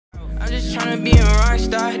just tryna be a rock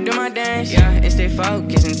star, do my dance, yeah, and stay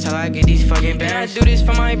focused until I get these fucking bands. I do this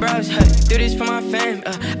for my bros, do this for my fam,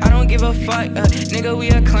 I don't give a fuck, nigga, we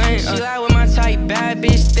a clan. She lie with my type, bad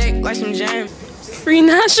bitch, thick like some jam. Free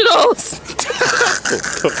nationals. What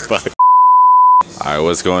the fuck? Alright,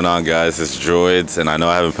 what's going on, guys? It's Droids, and I know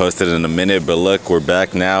I haven't posted in a minute, but look, we're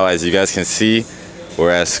back now. As you guys can see,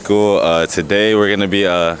 we're at school. Today we're gonna be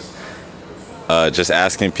just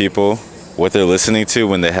asking people what they're listening to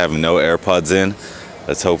when they have no AirPods in.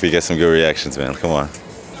 Let's hope we get some good reactions, man. Come on.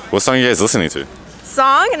 What song are you guys listening to?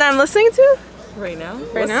 Song and I'm listening to? Right now?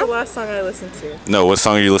 Right now? What's the last song I listened to? No, what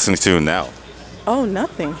song are you listening to now? Oh,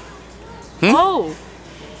 nothing. Oh.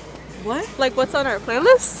 What? Like what's on our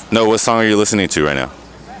playlist? No, what song are you listening to right now?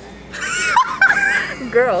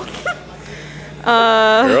 Girl.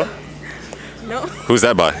 Girl? No. Who's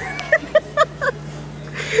that by?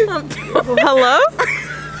 Hello?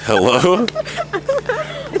 Hello?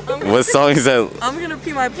 What song is that? I'm gonna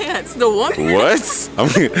pee my pants. The one. What?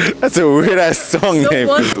 That's a weird ass song name.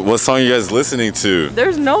 What song are you guys listening to?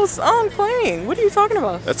 There's no song playing. What are you talking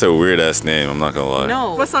about? That's a weird ass name, I'm not gonna lie.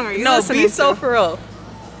 No. What song are you no, listening Be to? So For Real.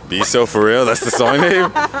 Be So For Real? That's the song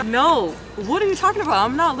name? No. What are you talking about?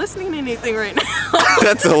 I'm not listening to anything right now.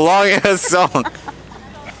 That's a long ass song.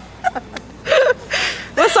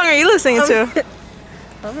 What song are you listening to?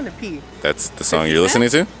 I'm gonna pee. That's the song you're listening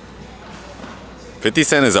to? 50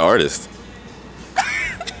 Cent is an artist.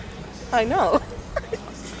 I know.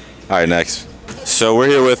 Alright, next. So we're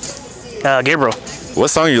here with Gabriel. what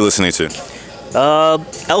song are you listening to?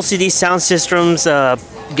 LCD Sound Systems,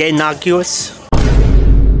 Get Innocuous.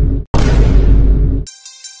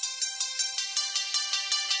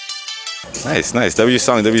 Nice, nice. W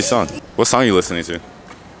song, W song. What song are you listening to?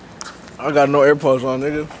 I got no AirPods on,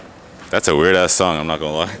 nigga. That's a weird ass song, I'm not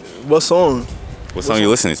gonna lie. What song? What song are you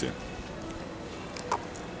listening to?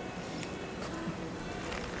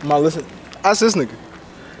 I'm not listening. Ask this nigga.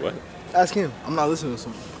 What? Ask him. I'm not listening to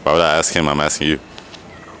something. Why would I ask him? I'm asking you.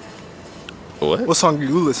 What? What song are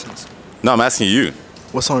you listening to? No, I'm asking you.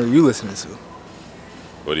 What song are you listening to?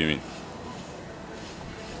 What do you mean?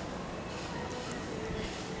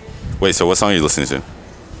 Wait, so what song are you listening to?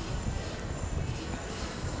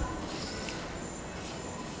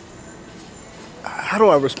 How do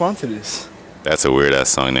I respond to this? That's a weird ass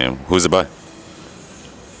song name. Who's it by?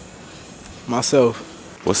 Myself.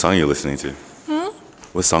 What song are you listening to?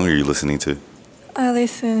 What song are you listening to? I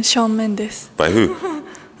listen Shawn Mendes. By who?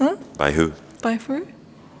 Huh? By who? By who?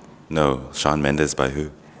 No, Shawn Mendes by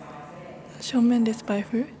who? Shawn Mendes by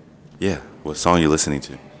who? Yeah, what song are you listening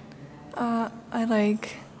to? I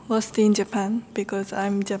like Lost in Japan because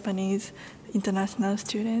I'm Japanese international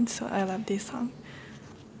student, so I love this song.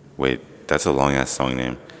 Wait, that's a long ass song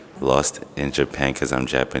name. Lost in Japan because I'm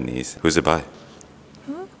Japanese. Who's it by?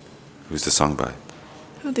 Huh? Who's the song by?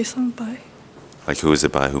 Who this song by? Like, who is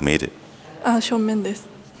it by? Who made it? Shawn Mendes.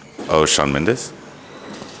 Oh, Shawn Mendes?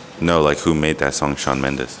 No, like, who made that song, Shawn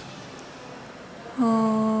Mendes?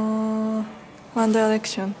 One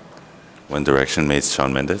Direction. One Direction made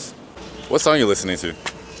Shawn Mendes? What song are you listening to?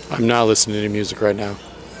 I'm not listening to music right now.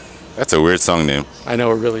 That's a weird song name. I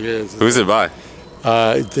know it really is. Who's it by?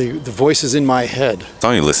 The voice is in my head. What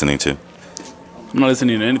song are you listening to? I'm not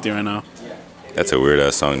listening to anything right now. That's a weird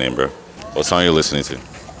ass song name, bro. What song are you listening to?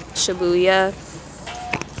 Shibuya.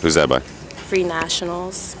 Who's that by? Free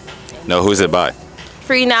nationals. No, who's it by?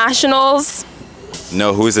 Free nationals.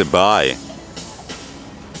 No, who's it by?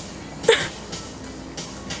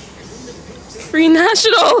 Free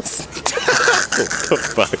nationals. What the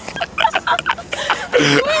fuck?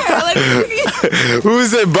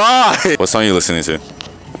 Who's it by? What song are you listening to?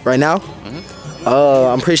 Right now?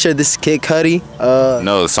 I'm pretty sure this is Kid Cudi.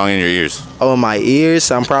 No, the song in your ears. Oh, in my ears?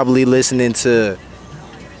 I'm probably listening to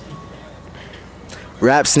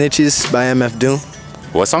Rap Snitches by MF Doom.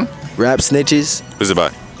 What song? Rap Snitches. Who's it by?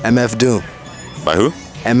 MF Doom. By who?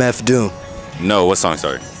 MF Doom. No, what song,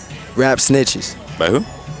 sorry? Rap Snitches. By who?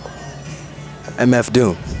 MF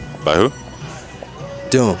Doom. By who?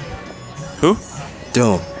 Doom. Who?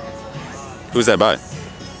 Doom. Who's that by?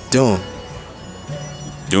 Doom.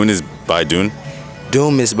 Dune is by Dune?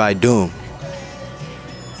 Doom is by Doom.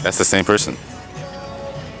 That's the same person.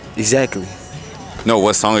 Exactly. No,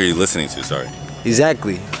 what song are you listening to, sorry?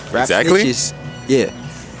 Exactly. Rap Exactly? Snitches. Yeah.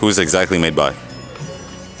 Who's exactly made by?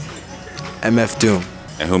 MF Doom.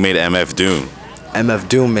 And who made MF Doom? MF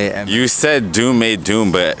Doom made MF. You said Doom made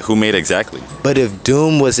Doom, but who made exactly? But if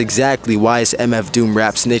Doom was exactly, why is MF Doom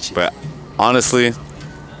Rap Snitches? But honestly,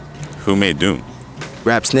 who made Doom?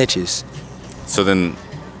 Rap Snitches. So then,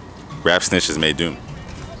 Rap Snitches made Doom.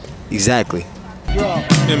 Exactly. Yeah.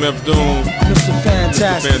 MF Doom. Mr.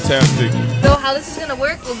 Fantastic. Fantastic. So how this is gonna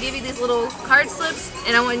work, we'll give you these little card slips,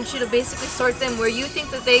 and I want you to basically sort them where you think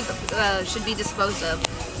that they should be disposed of.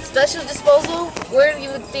 Special disposal, where you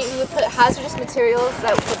would think you would put hazardous materials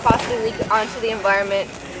that could possibly leak onto the environment,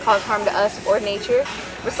 cause harm to us or nature.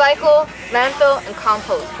 Recycle, landfill, and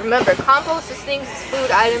compost. Remember, compost is things,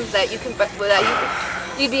 food items that you can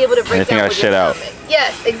you'd be able to break Anything down I with shit your out. stomach.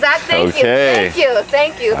 Yes, exactly. Thank Okay. you.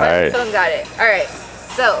 Thank you. All right. Someone got it. All right.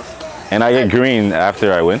 So. And I get green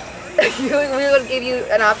after I win. we will give you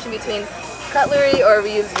an option between cutlery or a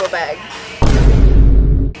reusable bag.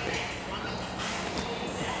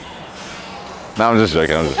 No, I'm just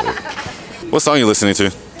joking. What song are you listening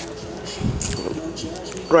to?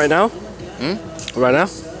 Right now? Right now?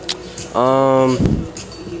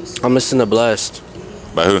 I'm listening to Blessed.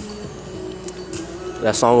 By who?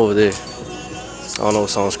 That song over there. I don't know what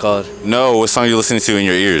song it's called. No, what song are you listening to in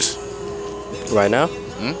your ears? Right now?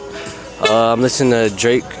 I'm listening to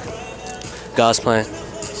Drake, God's Plan.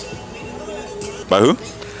 By who?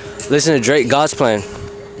 Listen to Drake, God's Plan.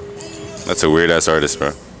 That's a weird ass artist,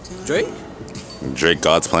 bro. Drake? Drake,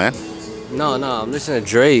 God's Plan? No, I'm listening to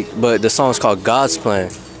Drake, but the song's called God's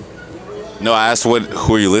Plan. No, I asked who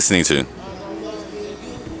are you listening to?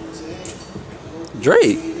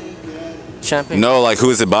 Drake. Champagne. No, like who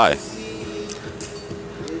is it by?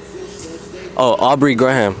 Oh, Aubrey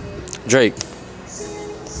Graham. Drake.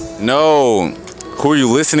 No, who are you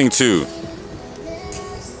listening to?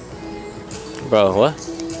 Bro, what?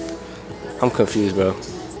 I'm confused, bro.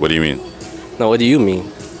 What do you mean? No, what do you mean?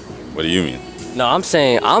 What do you mean? No, I'm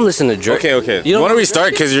saying I'm listening to Drake. Okay. You want to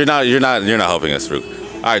restart? Because you're not helping us, Rook.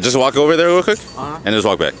 All right, just walk over there real quick and just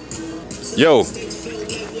walk back. Yo,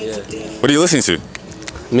 what are you listening to?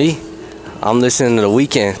 Me? I'm listening to The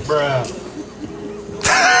Weeknd. Bruh.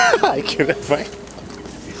 I can't fight.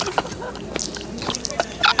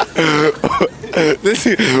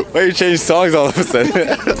 Why you change songs all of a sudden?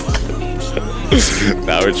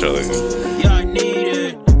 Now we're trolling.